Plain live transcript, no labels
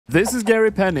This is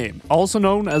Gary Penny, also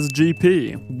known as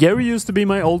GP. Gary used to be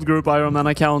my old Group Iron Man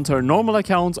account, her normal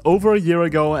account, over a year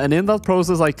ago, and in that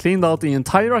process I cleaned out the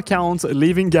entire account,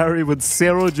 leaving Gary with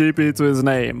 0 GP to his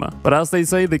name. But as they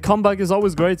say, the comeback is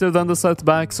always greater than the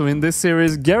setback, so in this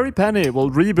series, Gary Penny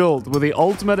will rebuild with the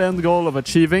ultimate end goal of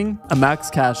achieving a max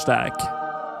cash stack.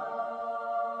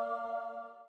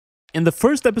 In the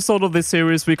first episode of this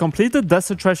series, we completed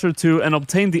Desert Treasure 2 and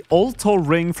obtained the Altar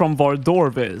Ring from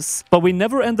Vardorvis, but we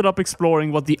never ended up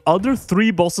exploring what the other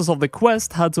 3 bosses of the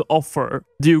quest had to offer: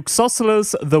 the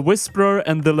Uxoceles, the Whisperer,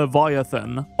 and the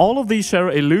Leviathan. All of these share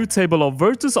a loot table of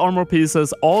Virtus armor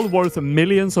pieces, all worth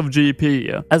millions of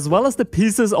GP, as well as the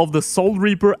pieces of the Soul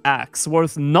Reaper axe,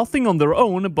 worth nothing on their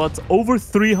own, but over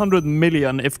 300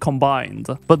 million if combined.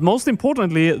 But most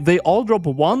importantly, they all drop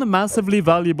one massively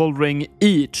valuable ring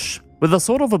each, with a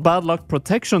sort of a bad luck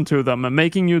protection to them,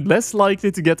 making you less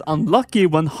likely to get unlucky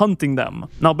when hunting them.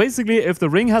 Now basically, if the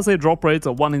ring has a drop rate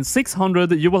of 1 in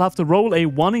 600, you will have to roll a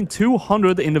 1 in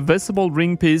 200 invisible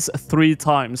ring piece 3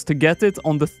 times to get it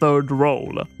on the 3rd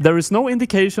roll. There is no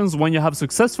indications when you have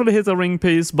successfully hit a ring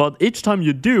piece, but each time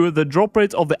you do, the drop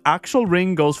rate of the actual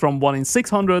ring goes from 1 in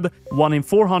 600, 1 in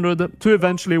 400, to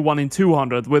eventually 1 in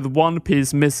 200, with 1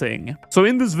 piece missing. So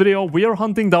in this video, we are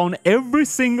hunting down every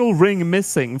single ring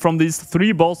missing from these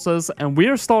 3 bosses, and we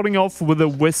are starting off with the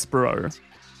Whisperer.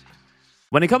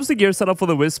 When it comes to gear setup for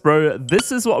the Whisperer,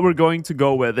 this is what we're going to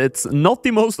go with. It's not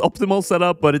the most optimal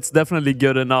setup, but it's definitely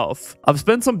good enough. I've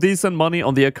spent some decent money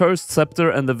on the Accursed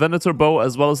Scepter and the Venator Bow,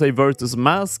 as well as a Virtus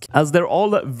Mask, as they're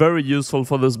all very useful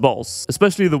for this boss,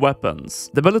 especially the weapons.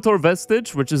 The Bellator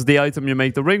Vestige, which is the item you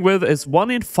make the ring with, is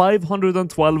 1 in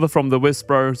 512 from the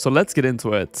Whisperer, so let's get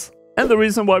into it. And the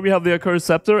reason why we have the Accursed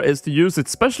Scepter is to use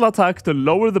its special attack to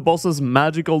lower the boss's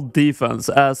magical defense,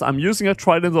 as I'm using a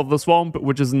Trident of the Swamp,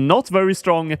 which is not very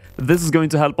strong. This is going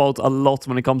to help out a lot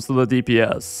when it comes to the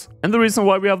DPS. And the reason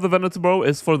why we have the Venator Bow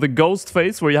is for the ghost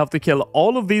phase, where you have to kill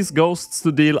all of these ghosts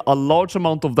to deal a large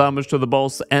amount of damage to the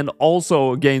boss and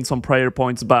also gain some prayer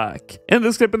points back. In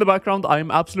this clip in the background, I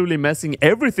am absolutely messing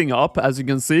everything up, as you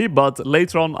can see, but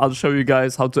later on I'll show you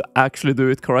guys how to actually do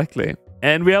it correctly.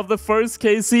 And we have the first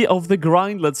KC of the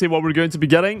grind. Let's see what we're going to be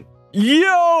getting.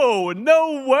 Yo,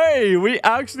 no way, we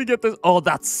actually get this. Oh,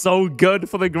 that's so good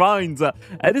for the grind.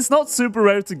 And it's not super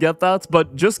rare to get that,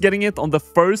 but just getting it on the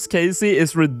first KC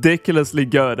is ridiculously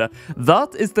good.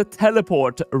 That is the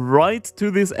teleport right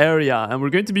to this area, and we're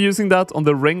going to be using that on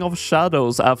the Ring of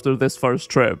Shadows after this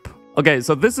first trip. Okay,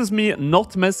 so this is me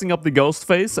not messing up the ghost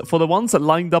phase. For the ones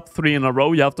lined up 3 in a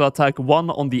row, you have to attack 1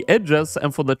 on the edges,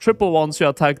 and for the triple ones, you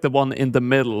attack the one in the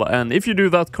middle. And if you do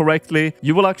that correctly,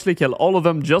 you will actually kill all of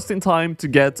them just in time to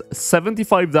get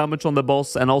 75 damage on the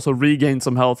boss and also regain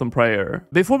some health and prayer.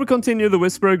 Before we continue the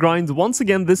Whisperer grind, once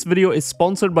again, this video is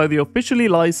sponsored by the officially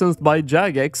licensed by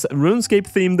Jagex,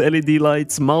 RuneScape-themed LED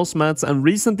lights, mouse mats, and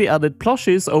recently added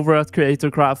plushies over at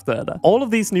Creator Crafted. All of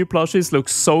these new plushies look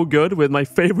so good, with my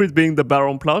favorite being the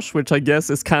Baron plush, which I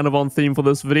guess is kind of on theme for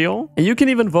this video. And you can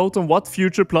even vote on what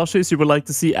future plushies you would like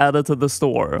to see added to the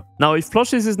store. Now, if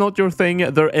plushies is not your thing,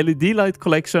 their LED light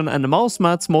collection and mouse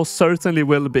mats most certainly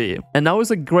will be. And now is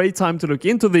a great time to look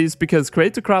into these, because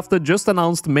Creator Crafted just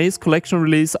announced May's collection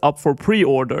release up for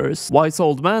pre-orders. White's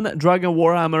Old Man, Dragon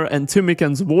Warhammer, and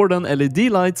Tumiken's Warden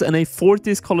LED lights, and a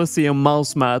 40s Colosseum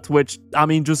mouse mat, which, I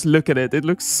mean, just look at it. It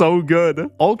looks so good.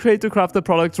 All Creator Crafted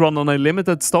products run on a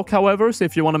limited stock, however, so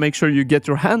if you want to make sure you get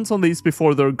your hands on these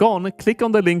before they're gone, click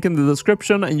on the link in the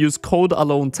description and use code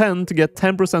ALONE10 to get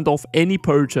 10% off any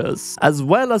purchase, as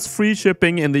well as free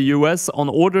shipping in the US on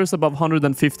orders above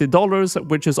 $150,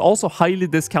 which is also highly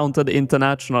discounted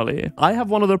internationally. I have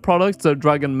one of their products, the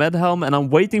Dragon Medhelm, and I'm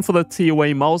waiting for the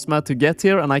TOA mouse mat to get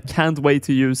here, and I can't wait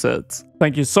to use it.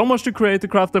 Thank you so much to Creator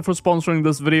Crafted for sponsoring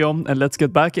this video, and let's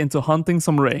get back into hunting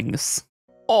some rings.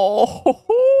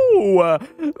 Oh,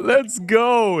 let's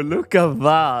go. Look at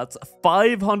that.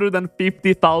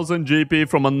 550,000 GP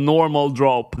from a normal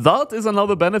drop. That is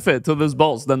another benefit to this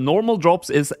boss. The normal drops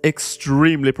is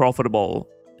extremely profitable.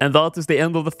 And that is the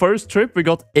end of the first trip. We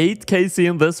got 8 KC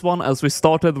in this one, as we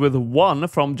started with 1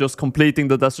 from just completing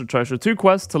the Desert Treasure 2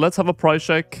 quest. So let's have a price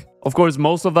check. Of course,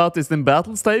 most of that is in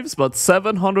battle staves, but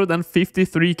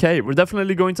 753k. We're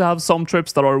definitely going to have some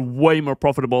trips that are way more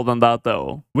profitable than that,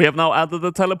 though. We have now added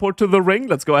the teleport to the ring.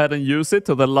 Let's go ahead and use it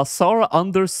to the Lazar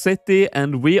Undercity,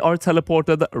 and we are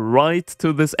teleported right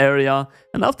to this area.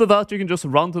 And after that, you can just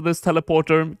run to this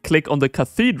teleporter, click on the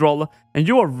cathedral, and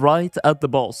you are right at the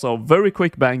boss, so very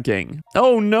quick banking.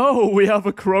 Oh no, we have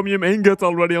a chromium ingot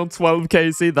already on 12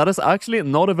 KC. That is actually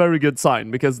not a very good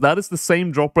sign, because that is the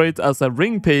same drop rate as a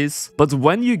ring piece, piece. But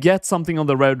when you get something on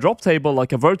the rare drop table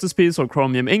like a Virtus piece or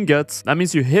chromium ingot, that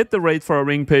means you hit the rate for a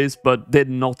ring piece but did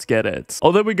not get it.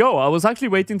 Oh, there we go. I was actually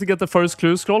waiting to get the first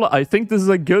clue scroll. I think this is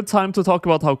a good time to talk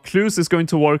about how clues is going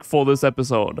to work for this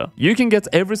episode. You can get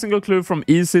every single clue from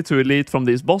easy to elite from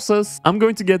these bosses. I'm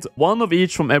going to get one of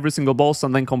each from every single boss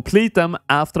and then complete them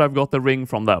after I've got the ring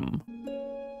from them.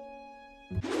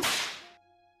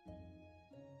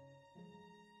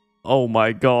 Oh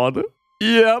my god.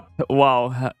 Yep.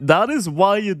 Wow. That is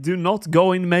why you do not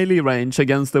go in melee range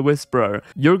against the Whisperer.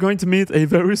 You're going to meet a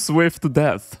very swift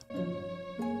death.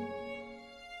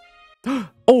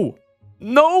 Oh!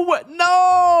 No!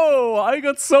 I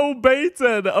got so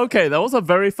baited! Okay, that was a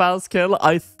very fast kill.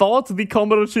 I thought the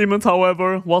combat achievement,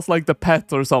 however, was like the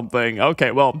pet or something.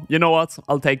 Okay, well, you know what?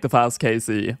 I'll take the fast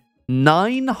KC.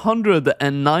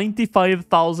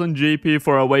 995,000 GP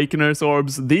for Awakener's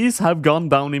Orbs. These have gone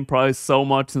down in price so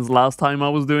much since last time I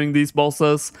was doing these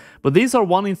bosses. But these are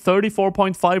 1 in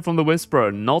 34.5 from the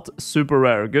Whisperer. Not super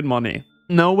rare. Good money.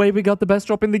 No way we got the best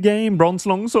drop in the game. Bronze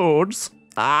Longswords.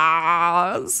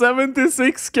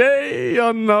 76k,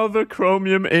 another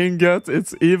chromium ingot.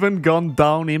 It's even gone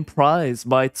down in price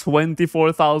by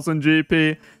 24,000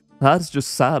 GP. That's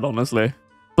just sad, honestly.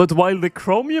 But while the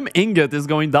chromium ingot is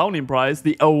going down in price,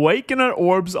 the Awakener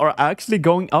orbs are actually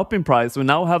going up in price. We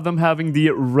now have them having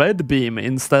the red beam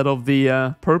instead of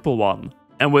the purple one.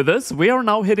 And with this, we are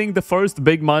now hitting the first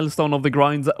big milestone of the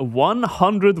grind,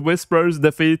 100 Whisperers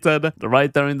defeated.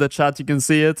 Right there in the chat you can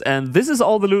see it, and this is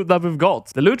all the loot that we've got.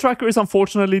 The loot tracker is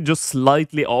unfortunately just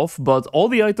slightly off, but all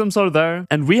the items are there,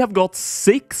 and we have got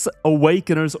 6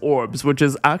 Awakener's Orbs, which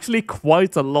is actually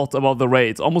quite a lot above the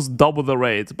rate, almost double the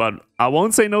rate, but I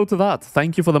won't say no to that.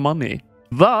 Thank you for the money.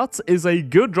 That is a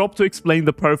good drop to explain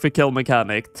the perfect kill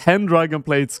mechanic, 10 Dragon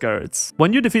Plate Skirts.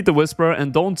 When you defeat the Whisperer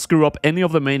and don't screw up any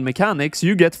of the main mechanics,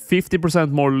 you get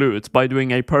 50% more loot by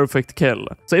doing a perfect kill.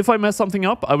 So if I mess something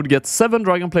up, I would get 7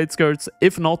 Dragon Plate Skirts,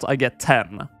 if not, I get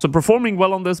 10. So performing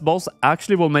well on this boss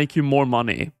actually will make you more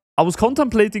money. I was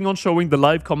contemplating on showing the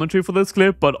live commentary for this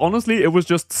clip, but honestly, it was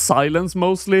just silence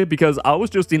mostly because I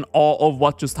was just in awe of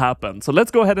what just happened. So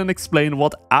let's go ahead and explain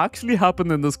what actually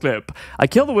happened in this clip. I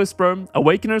killed the Whisperer,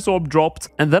 Awakener's Orb dropped,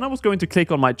 and then I was going to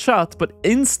click on my chat, but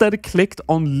instead clicked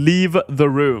on leave the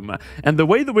room. And the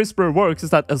way the Whisperer works is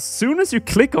that as soon as you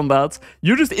click on that,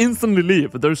 you just instantly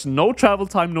leave. There's no travel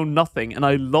time, no nothing, and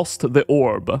I lost the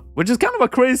orb. Which is kind of a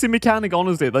crazy mechanic,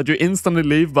 honestly, that you instantly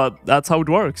leave, but that's how it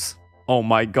works. Oh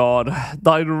my god,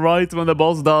 died right when the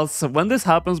boss does. When this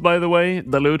happens, by the way,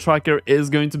 the loot tracker is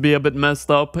going to be a bit messed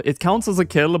up. It counts as a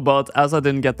kill, but as I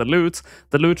didn't get the loot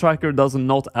tracker does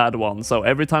not add one. So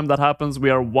every time that happens, we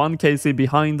are 1 KC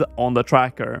behind on the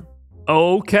tracker.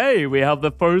 Okay, we have the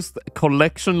first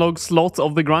collection log slot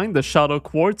of the grind, the Shadow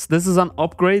Quartz. This is an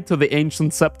upgrade to the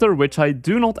Ancient Scepter, which I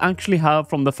do not actually have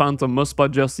from the Phantom Muspa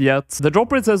just yet. The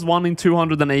drop rate says 1 in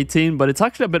 218, but it's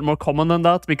actually a bit more common than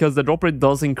that because the drop rate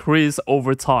does increase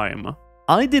over time.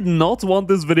 I did not want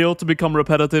this video to become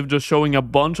repetitive, just showing a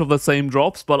bunch of the same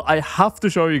drops, but I have to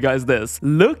show you guys this.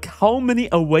 Look how many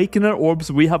Awakener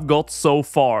Orbs we have got so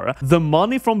far. The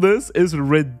money from this is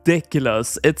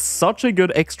ridiculous. It's such a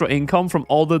good extra income from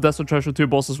all the Desert Treasure 2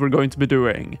 bosses we're going to be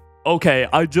doing. Okay,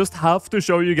 I just have to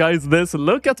show you guys this.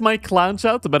 Look at my clan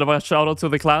chat. A bit of a shout out to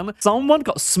the clan. Someone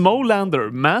got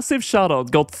Smolander, massive shout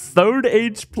out, got 3rd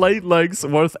age plate legs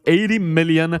worth 80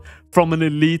 million from an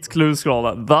elite clue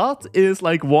scroll. That is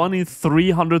like 1 in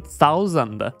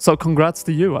 300,000. So congrats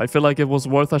to you. I feel like it was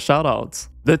worth a shout out.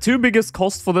 The 2 biggest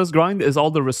costs for this grind is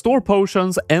all the restore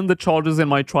potions and the charges in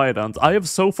my trident. I have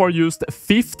so far used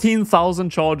 15,000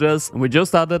 charges and we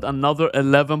just added another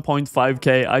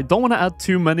 11.5k. I don't want to add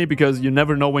too many because you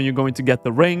never know when you're going to get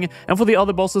the ring, and for the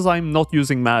other bosses I'm not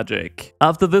using magic.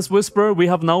 After this Whisperer, we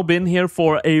have now been here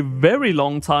for a very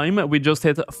long time. We just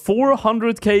hit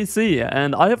 400 KC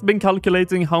and I have been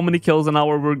calculating how many kills an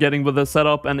hour we're getting with this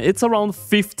setup, and it's around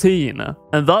 15.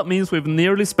 And that means we've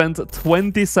nearly spent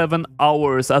 27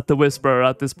 hours at the Whisperer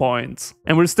at this point.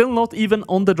 And we're still not even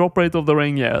on the drop rate of the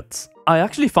ring yet. I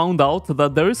actually found out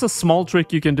that there is a small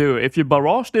trick you can do. If you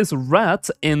barrage this rat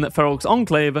in Ferox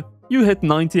Enclave, you hit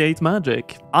 98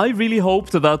 magic. I really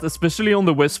hoped that, especially on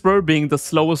the Whisperer being the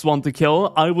slowest one to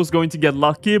kill, I was going to get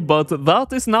lucky, but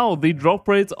that is now the drop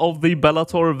rate of the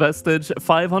Bellator Vestige,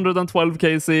 512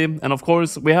 KC, and of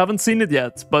course, we haven't seen it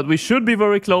yet, but we should be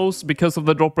very close because of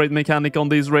the drop rate mechanic on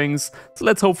these rings, so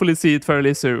let's hopefully see it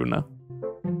fairly soon.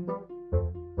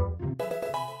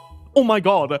 Oh my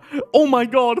god,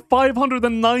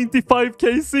 595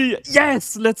 KC,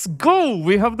 yes, let's go,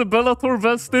 we have the Bellator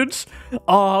Vestige.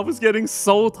 I was getting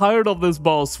so tired of this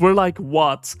boss. We're like,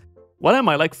 what, What am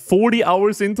I, like 40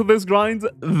 hours into this grind?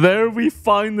 There we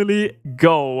finally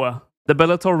go. The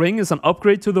Bellator ring is an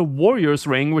upgrade to the Warriors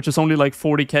ring, which is only like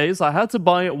 40k, so I had to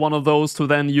buy one of those to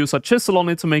then use a chisel on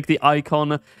it to make the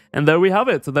icon. And there we have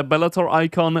it, the Bellator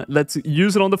icon. Let's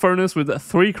use it on the furnace with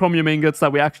 3 chromium ingots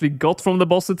that we actually got from the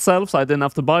boss itself, so I didn't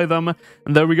have to buy them.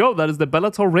 And there we go, that is the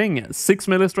Bellator ring, 6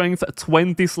 melee strength,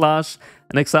 20 slash,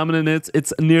 and examining it,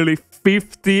 it's nearly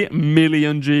 50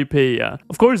 million GP.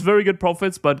 Of course, very good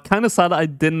profits, but kind of sad I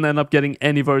didn't end up getting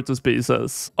any Virtus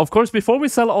pieces. Of course, before we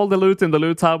sell all the loot in the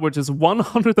loot tab, which is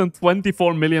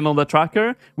 124 million on the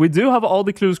tracker, we do have all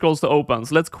the clue scrolls to open,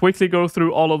 so let's quickly go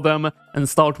through all of them and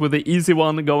start with the easy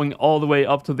one, going all the way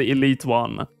up to the elite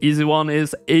one. Easy one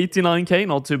is 89k,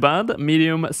 not too bad.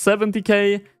 Medium,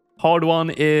 70k. Hard one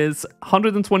is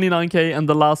 129k, and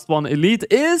the last one, elite,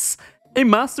 is a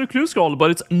master clue scroll,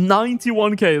 but it's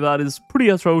 91k. That is pretty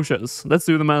atrocious. Let's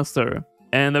do the master.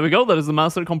 And there we go, that is the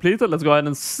master completed. Let's go ahead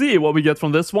and see what we get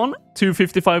from this one.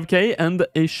 255k and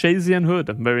a Shazian hood.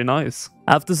 Very nice.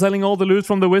 After selling all the loot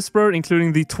from the Whisperer,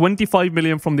 including the 25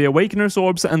 million from the Awakener's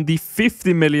orbs and the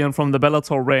 50 million from the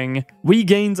Bellator ring, we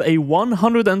gained a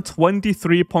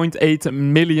 123.8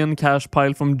 million cash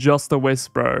pile from just the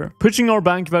Whisperer, pushing our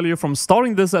bank value from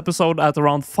starting this episode at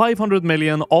around 500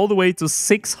 million all the way to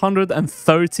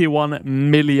 631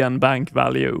 million bank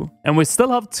value. And we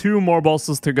still have 2 more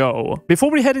bosses to go.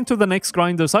 Before we head into the next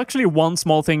grind, there's actually one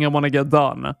small thing I want to get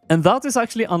done, and that is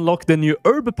actually unlock the new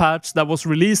herb patch that was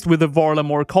released with the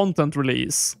more content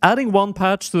release. Adding one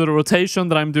patch to the rotation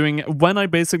that I'm doing when I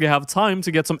basically have time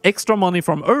to get some extra money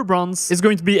from herb runs is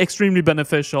going to be extremely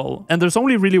beneficial. And there's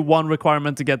only really one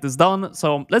requirement to get this done,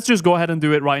 so let's just go ahead and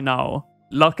do it right now.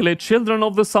 Luckily, Children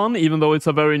of the Sun, even though it's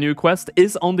a very new quest,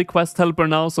 is on the quest helper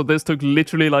now, so this took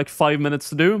literally like 5 minutes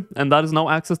to do, and that is now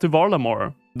access to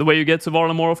Varlamore. The way you get to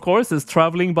Varlamore, of course, is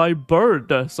traveling by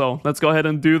bird, so let's go ahead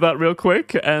and do that real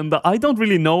quick. And I don't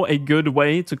really know a good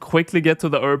way to quickly get to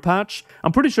the herb patch.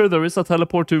 I'm pretty sure there is a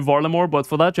teleport to Varlamore, but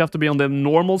for that you have to be on the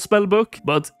normal spellbook.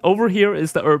 But over here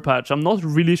is the herb patch. I'm not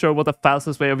really sure what the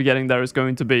fastest way of getting there is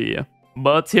going to be.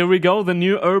 But here we go, the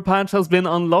new herb patch has been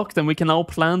unlocked and we can now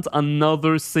plant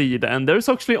another seed. And there's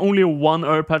actually only one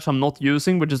herb patch I'm not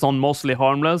using, which is on Mostly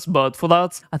Harmless, but for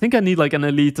that, I think I need like an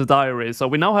elite diary. So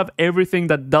we now have everything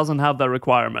that doesn't have that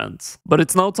requirement. But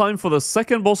it's now time for the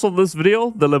second boss of this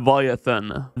video, the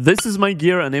Leviathan. This is my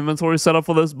gear and inventory setup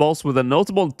for this boss, with a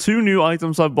notable 2 new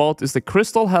items I've bought is the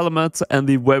Crystal Helmet and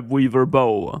the Web Weaver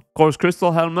Bow. Of course,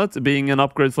 Crystal Helmet being an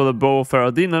upgrade for the Bow of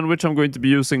Feradinan, which I'm going to be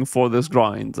using for this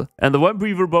grind. And the Web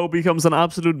Weaver Bow becomes an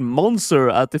absolute monster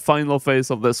at the final phase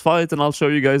of this fight, and I'll show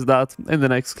you guys that in the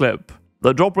next clip.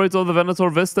 The drop rate of the Venator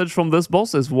Vestige from this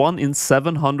boss is 1 in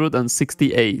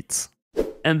 768.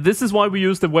 And this is why we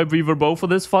use the Web Weaver Bow for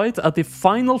this fight. At the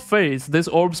final phase, this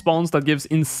orb spawns that gives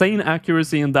insane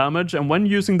accuracy and damage, and when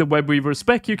using the Web Weaver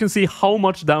spec, you can see how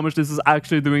much damage this is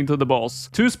actually doing to the boss.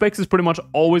 2 specs is pretty much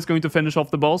always going to finish off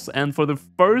the boss, and for the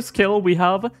first kill we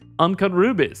have Uncut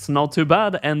Rubies. Not too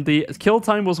bad, and the kill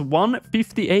time was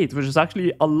 1:58, which is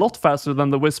actually a lot faster than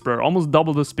the Whisperer, almost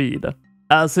double the speed.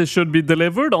 As it should be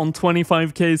delivered on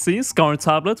 25kc Scar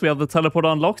Tablet, we have the teleport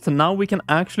unlocked, and now we can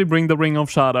actually bring the Ring of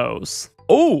Shadows.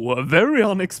 Oh, very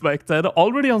unexpected.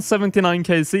 Already on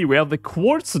 79kc, we have the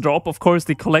quartz drop, of course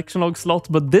the collection log slot,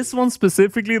 but this one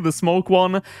specifically, the smoke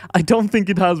one, I don't think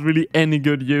it has really any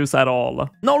good use at all.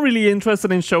 Not really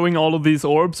interested in showing all of these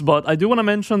orbs, but I do want to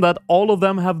mention that all of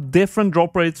them have different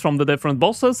drop rates from the different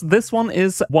bosses. This one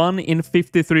is 1 in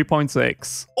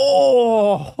 53.6.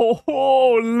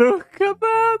 Oh, look at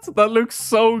that. That looks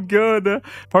so good.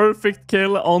 Perfect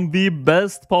kill on the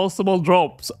best possible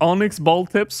drops. Onyx Ball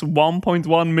Tips, 1.1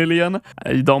 million.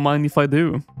 You don't mind if I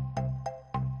do.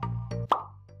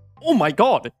 Oh my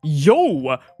god,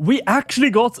 yo, we actually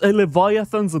got a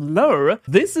Leviathan's Lure.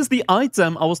 This is the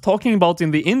item I was talking about in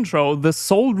the intro, the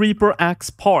Soul Reaper Axe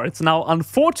part. Now,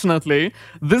 unfortunately,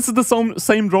 this is the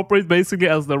same drop rate basically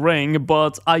as the ring,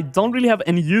 but I don't really have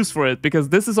any use for it because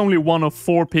this is only one of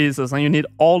 4 pieces and you need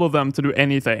all of them to do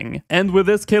anything. And with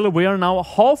this kill, we are now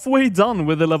halfway done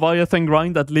with the Leviathan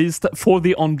grind, at least for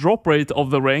the on-drop rate of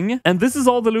the ring. And this is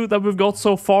all the loot that we've got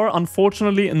so far.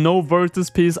 Unfortunately, no Virtus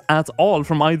piece at all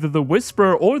from either the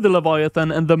Whisperer or the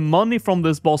Leviathan, and the money from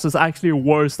this boss is actually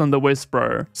worse than the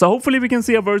Whisperer. So hopefully we can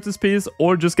see a Virtus piece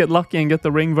or just get lucky and get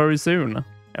the ring very soon.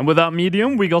 And with that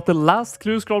medium, we got the last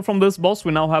clue scroll from this boss.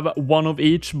 We now have 1 of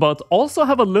each, but also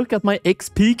have a look at my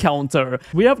XP counter.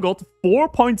 We have got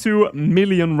 4.2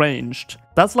 million ranged.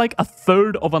 That's like a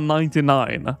third of a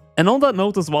 99. And on that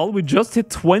note as well, we just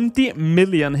hit 20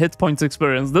 million hit points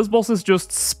experience. This boss is just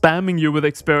spamming you with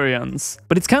experience.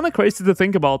 But it's kind of crazy to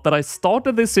think about that I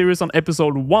started this series on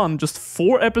episode 1 just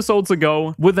 4 episodes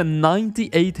ago with a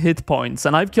 98 hit points.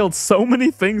 And I've killed so many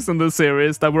things in this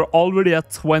series that we're already at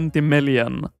 20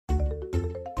 million.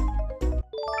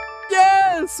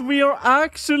 Yes, we are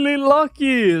actually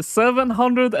lucky!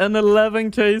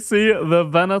 711 KC, the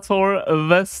Venator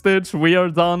Vestige, we are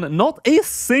done. Not a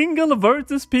single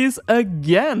Vertis piece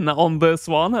again on this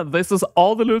one. This is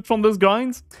all the loot from this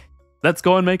grind. Let's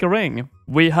go and make a ring.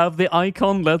 We have the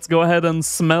icon. Let's go ahead and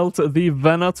smelt the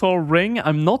Venator ring.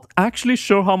 I'm not actually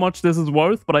sure how much this is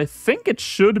worth, but I think it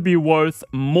should be worth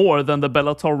more than the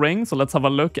Bellator ring. So let's have a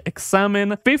look.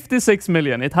 Examine. 56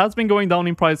 million. It has been going down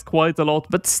in price quite a lot,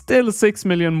 but still 6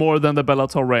 million more than the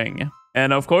Bellator ring.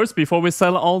 And of course, before we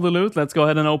sell all the loot, let's go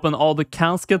ahead and open all the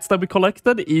caskets that we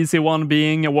collected. Easy one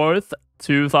being worth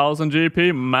 2,000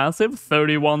 GP, massive,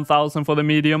 31,000 for the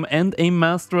medium, and a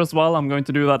master as well. I'm going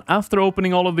to do that after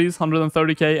opening all of these,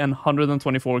 130k and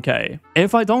 124k.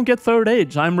 If I don't get third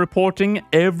age, I'm reporting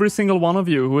every single one of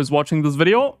you who is watching this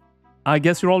video. I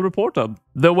guess you're all reported.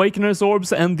 The Awakener's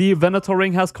Orbs and the Venator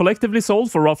Ring has collectively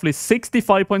sold for roughly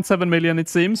 65.7 million, it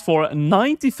seems, for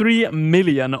 93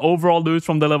 million overall loot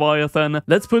from the Leviathan.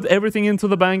 Let's put everything into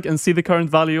the bank and see the current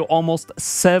value, almost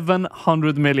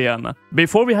 700 million.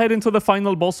 Before we head into the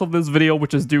final boss of this video,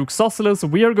 which is Duke Susselis,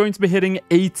 we are going to be hitting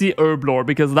 80 Herblore,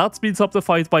 because that speeds up the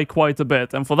fight by quite a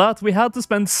bit. And for that, we had to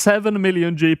spend 7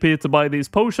 million GP to buy these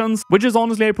potions, which is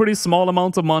honestly a pretty small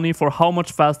amount of money for how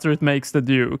much faster it makes the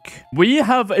Duke. We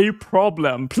have a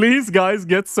problem. Please, guys,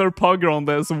 get Sir Pugger on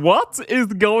this. What is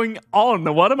going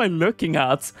on? What am I looking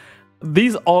at?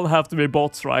 These all have to be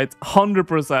bots, right?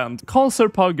 100%. Call Sir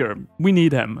Pugger. We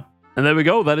need him. And there we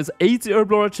go, that is 80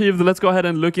 Herblore achieved. Let's go ahead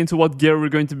and look into what gear we're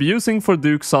going to be using for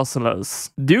Duke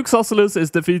Susselis. Duke Susselis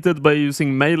is defeated by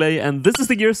using melee, and this is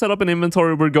the gear setup and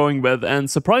inventory we're going with,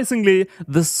 and surprisingly,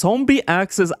 the zombie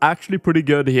axe is actually pretty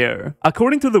good here.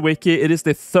 According to the wiki, it is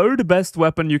the third best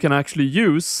weapon you can actually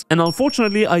use, and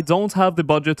unfortunately, I don't have the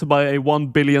budget to buy a 1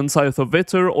 billion Scythe of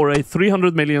Vitter or a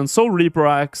 300 million Soul Reaper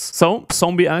axe, so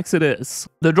zombie axe it is.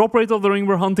 The drop rate of the ring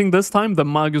we're hunting this time, the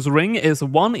Magus ring, is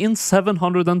 1 in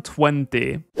 720.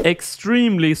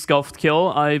 Extremely scuffed kill.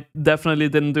 I definitely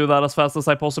didn't do that as fast as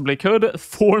I possibly could.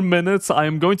 4 minutes. I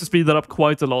am going to speed that up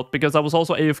quite a lot because I was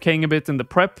also AFKing a bit in the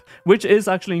prep, which is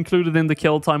actually included in the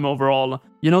kill time overall.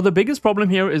 You know, the biggest problem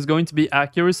here is going to be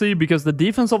accuracy, because the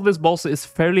defense of this boss is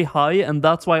fairly high, and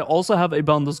that's why I also have a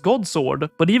Bando's God Sword.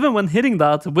 But even when hitting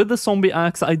that, with the zombie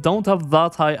axe, I don't have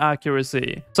that high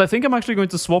accuracy. So I think I'm actually going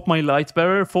to swap my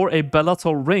Lightbearer for a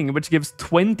Bellator ring, which gives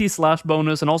 20 slash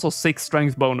bonus and also 6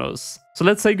 strength bonus. So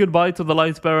let's say goodbye to the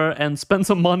Lightbearer and spend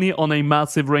some money on a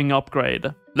massive ring upgrade.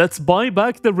 Let's buy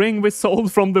back the ring we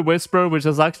sold from the Whisperer, which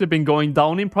has actually been going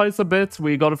down in price a bit.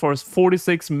 We got it for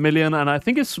 46 million, and I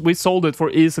think we sold it for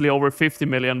easily over 50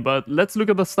 million. But let's look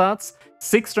at the stats.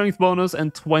 6 strength bonus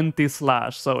and 20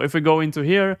 slash. So if we go into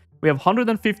here, we have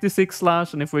 156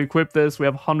 slash, and if we equip this, we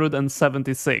have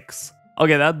 176.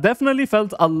 Okay, that definitely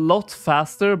felt a lot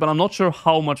faster, but I'm not sure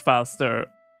how much faster.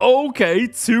 Okay,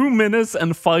 2 minutes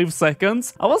and 5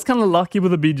 seconds. I was kind of lucky with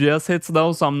the BGS hits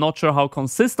though, so I'm not sure how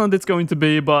consistent it's going to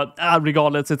be, but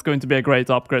regardless, it's going to be a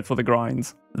great upgrade for the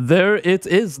grind. There it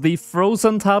is, the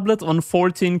Frozen tablet on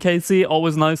 14 KC.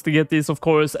 Always nice to get these, of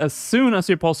course, as soon as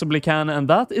you possibly can, and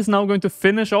that is now going to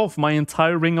finish off my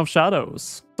entire Ring of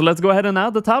Shadows. So let's go ahead and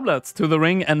add the tablets to the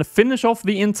ring and finish off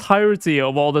the entirety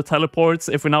of all the teleports.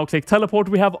 If we now click teleport,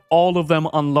 we have all of them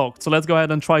unlocked. So let's go ahead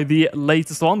and try the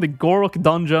latest one, the Gorok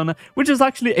Dungeon, which is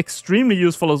actually extremely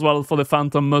useful as well for the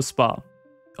Phantom Muspa.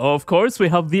 Of course, we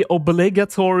have the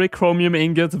obligatory chromium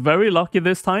ingot, very lucky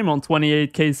this time on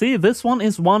 28 KC. This one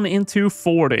is 1 in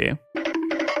 240.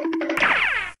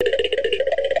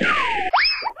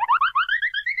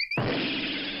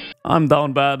 I'm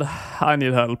down bad. I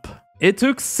need help. It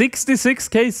took 66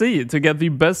 KC to get the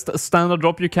best standard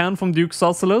drop you can from Duke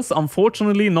Susselis.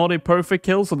 Unfortunately, not a perfect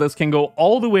kill, so this can go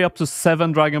all the way up to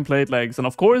 7 Dragon Plate legs. And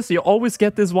of course, you always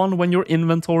get this one when your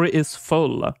inventory is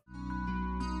full.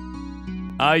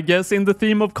 I guess in the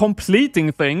theme of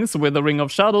completing things with the Ring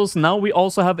of Shadows, now we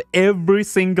also have every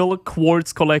single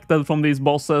quartz collected from these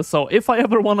bosses. So if I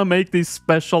ever want to make these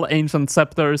special ancient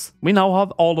scepters, we now have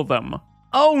all of them.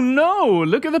 Oh no!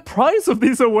 Look at the price of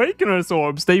these Awakener's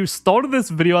Orbs! They started this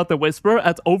video at the Whisperer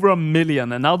at over 1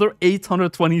 million, and now they're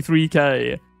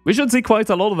 823k. We should see quite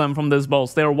a lot of them from this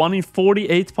boss. They are 1 in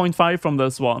 48.5 from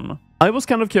this one. I was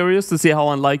kind of curious to see how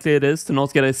unlikely it is to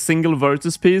not get a single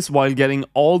Virtus piece while getting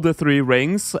all the 3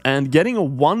 rings, and getting a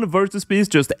 1 Virtus piece,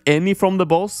 just any from the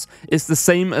boss, is the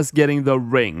same as getting the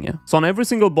ring. So on every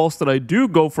single boss that I do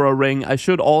go for a ring, I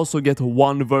should also get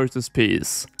 1 Virtus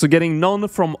piece. So getting none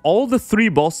from all the 3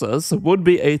 bosses would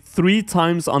be a 3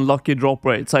 times unlucky drop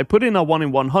rate. So I put in a 1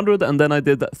 in 100 and then I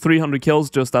did 300 kills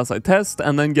just as I test,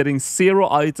 and then getting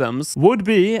 0 items would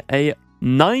be a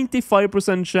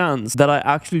 95% chance that I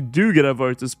actually do get a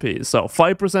Virtus piece, so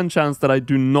 5% chance that I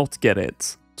do not get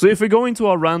it. So if we go into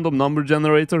our random number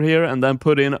generator here and then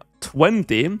put in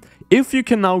 20, if you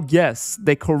can now guess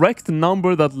the correct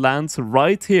number that lands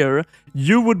right here,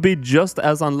 you would be just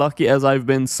as unlucky as I've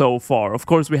been so far. Of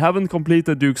course, we haven't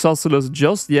completed Duke's Oscillus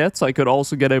just yet, so I could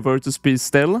also get a Virtus piece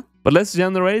still. But let's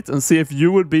generate and see if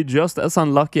you would be just as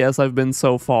unlucky as I've been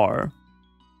so far.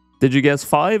 Did you guess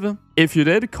 5? If you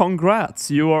did, congrats!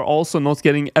 You are also not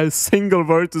getting a single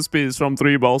Virtus piece from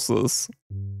 3 bosses.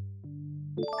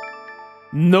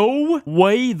 No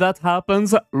way that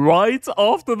happens right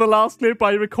after the last clip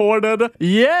I recorded.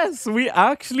 Yes, we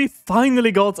actually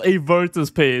finally got a Virtus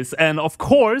piece. And of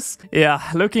course, yeah,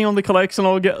 looking on the collection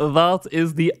log, that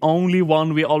is the only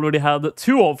one we already had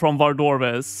 2 of from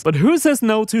Vardorvis. But who says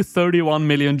no to 31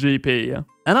 million GP?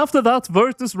 And after that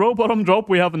Virtus row bottom drop,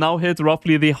 we have now hit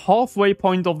roughly the halfway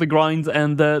point of the grind,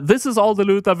 and this is all the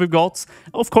loot that we've got.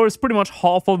 Of course, pretty much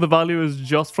half of the value is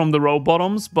just from the row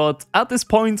bottoms, but at this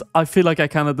point, I feel like I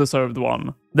kinda deserved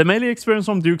one. The melee experience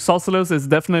from Duke's Oscillus is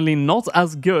definitely not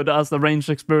as good as the ranged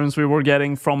experience we were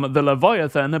getting from the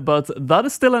Leviathan, but that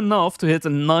is still enough to hit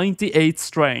 98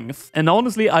 strength. And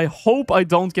honestly, I hope I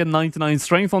don't get 99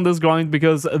 strength on this grind,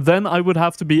 because then I would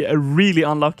have to be really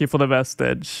unlucky for the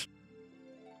Vestige.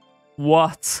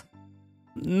 What?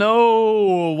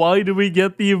 No! Why do we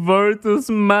get the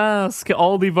Virtus mask?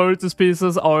 All the Virtus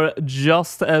pieces are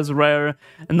just as rare.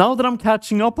 And now that I'm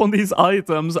catching up on these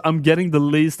items, I'm getting the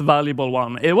least valuable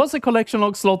one. It was a collection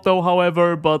log slot though,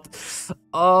 however, but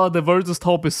the Virtus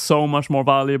top is so much more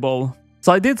valuable.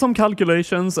 So I did some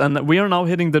calculations, and we are now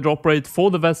hitting the drop rate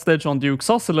for the Vestige on Duke's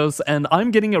Oscillus, and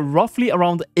I'm getting roughly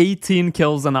around 18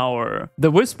 kills an hour. The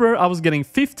Whisperer, I was getting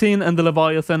 15, and the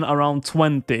Leviathan around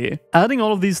 20. Adding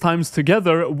all of these times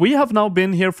together, we have now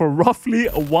been here for roughly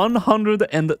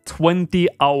 120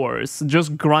 hours,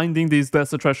 just grinding these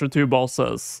Desert Treasure 2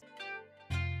 bosses.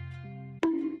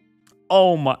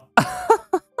 Oh my...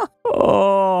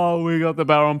 Oh, we got the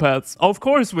Baron Pets. Of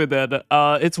course we did.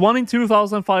 It's 1 in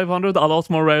 2,500, a lot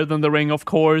more rare than the ring, of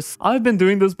course. I've been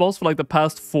doing this boss for like the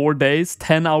past 4 days,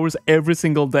 10 hours every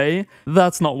single day.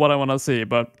 That's not what I want to see,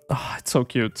 but it's so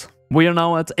cute. We are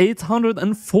now at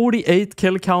 848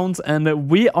 kill count, and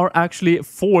we are actually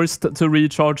forced to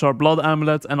recharge our Blood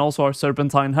Amulet and also our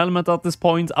Serpentine Helmet at this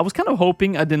point. I was kind of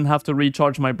hoping I didn't have to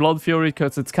recharge my Blood Fury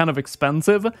because it's kind of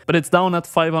expensive, but it's down at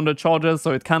 500 charges,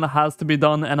 so it kind of has to be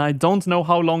done, and I don't know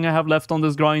how long I have left on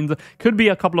this grind. Could be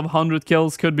a couple of 100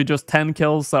 kills, could be just 10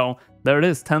 kills, so... there it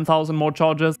is, 10,000 more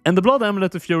charges. And the Blood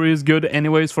Amulet of Fury is good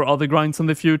anyways for other grinds in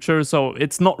the future, so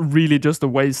it's not really just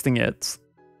wasting it.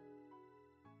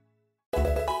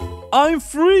 I'm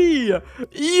free!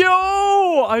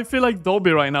 Yo! I feel like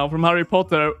Dobby right now from Harry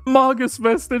Potter. Magus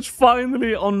Vestige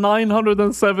finally on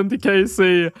 970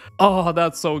 KC. Oh,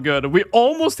 that's so good. We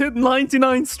almost hit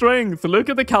 99 strength. Look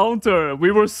at the counter.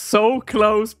 We were so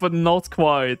close, but not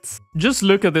quite. Just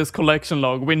look at this collection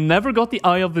log. We never got the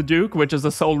Eye of the Duke, which is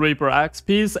a Soul Reaper axe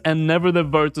piece, and never the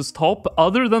Virtus top.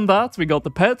 Other than that, we got the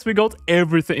pets, we got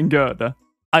everything good.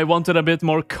 I wanted a bit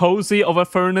more cozy of a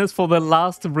furnace for the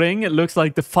last ring. It looks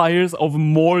like the fires of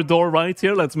Mordor right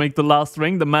here. Let's make the last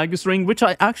ring, the Magus ring, which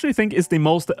I actually think is the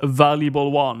most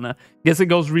valuable one. Guess it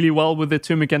goes really well with the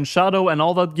Tunic and Shadow and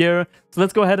all that gear. So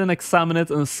let's go ahead and examine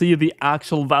it and see the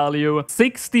actual value.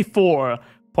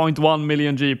 64.1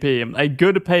 million GP. A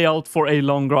good payout for a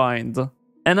long grind.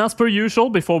 And as per usual,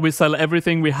 before we sell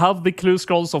everything, we have the clue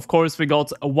scrolls. Of course, we got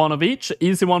one of each.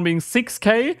 Easy one being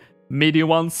 6k. Medium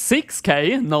one,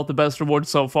 6k, not the best reward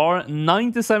so far.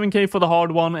 97k for the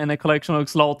hard one and a collection of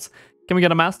slots. Can we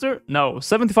get a master? No,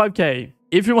 75k.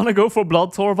 If you want to go for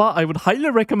Blood Torva, I would highly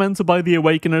recommend to buy the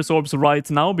Awakener's Orbs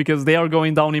right now, because they are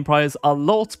going down in price a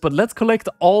lot, but let's collect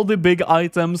all the big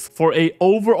items for a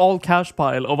overall cash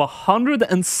pile of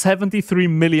 173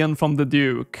 million from the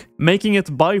Duke, making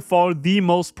it by far the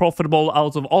most profitable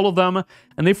out of all of them.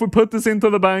 And if we put this into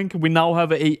the bank, we now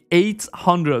have a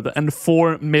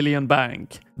 804 million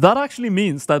bank. That actually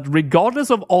means that regardless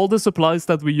of all the supplies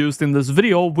that we used in this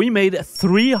video, we made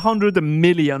 300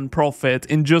 million profit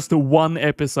in just one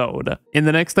episode. In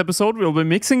the next episode, we'll be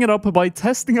mixing it up by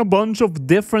testing a bunch of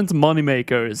different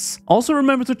moneymakers. Also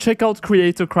remember to check out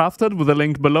Creator Crafted with a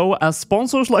link below, as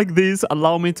sponsors like these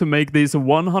allow me to make these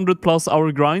 100+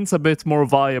 hour grinds a bit more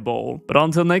viable. But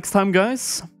until next time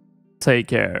guys, take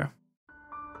care.